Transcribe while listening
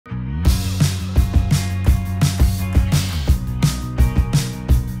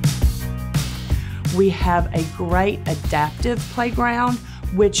We have a great adaptive playground,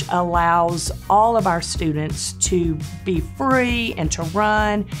 which allows all of our students to be free and to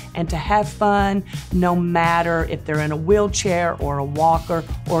run and to have fun, no matter if they're in a wheelchair or a walker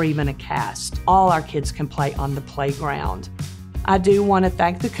or even a cast. All our kids can play on the playground. I do want to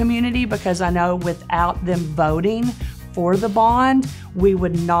thank the community because I know without them voting for the bond, we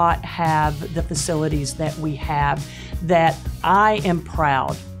would not have the facilities that we have that I am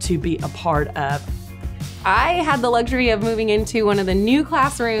proud to be a part of. I had the luxury of moving into one of the new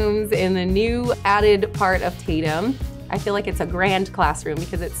classrooms in the new added part of Tatum. I feel like it's a grand classroom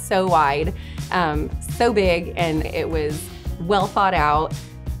because it's so wide, so big, and it was well thought out.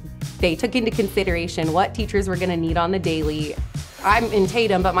 They took into consideration what teachers were gonna need on the daily. I'm in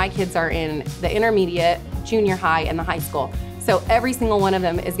Tatum, but my kids are in the intermediate, junior high, and the high school. So every single one of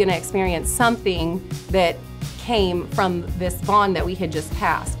them is gonna experience something that came from this bond that we had just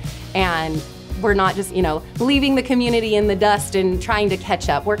passed. And we're not just, leaving the community in the dust and trying to catch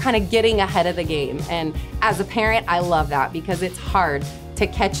up. We're kind of getting ahead of the game. And as a parent, I love that because it's hard to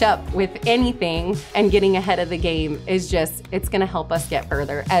catch up with anything, and getting ahead of the game is it's gonna help us get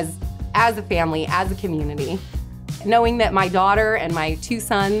further as a family, as a community. Knowing that my daughter and my two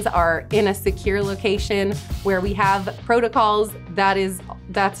sons are in a secure location where we have protocols,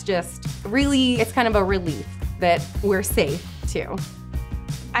 that's just really, it's kind of a relief that we're safe too.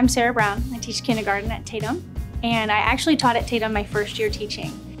 I'm Sarah Brown. I teach kindergarten at Tatum, and I actually taught at Tatum my first year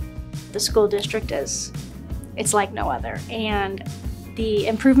teaching. The school district it's like no other, and the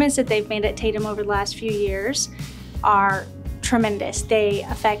improvements that they've made at Tatum over the last few years are tremendous. They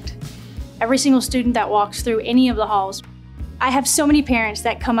affect every single student that walks through any of the halls. I have so many parents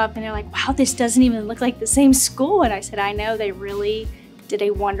that come up and they're like, wow, this doesn't even look like the same school. And I said, I know, they really did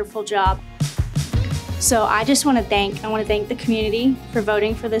a wonderful job. So I just want to thank the community for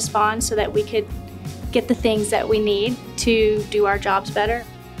voting for this bond so that we could get the things that we need to do our jobs better.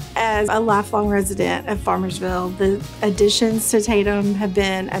 As a lifelong resident of Farmersville, the additions to Tatum have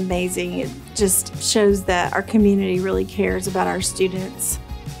been amazing. It just shows that our community really cares about our students.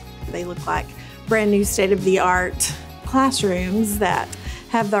 They look like brand new state-of-the-art classrooms that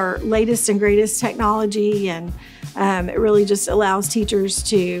have their latest and greatest technology, and it really just allows teachers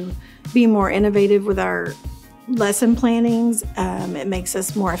to be more innovative with our lesson plannings. It makes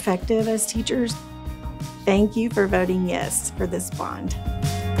us more effective as teachers. Thank you for voting yes for this bond.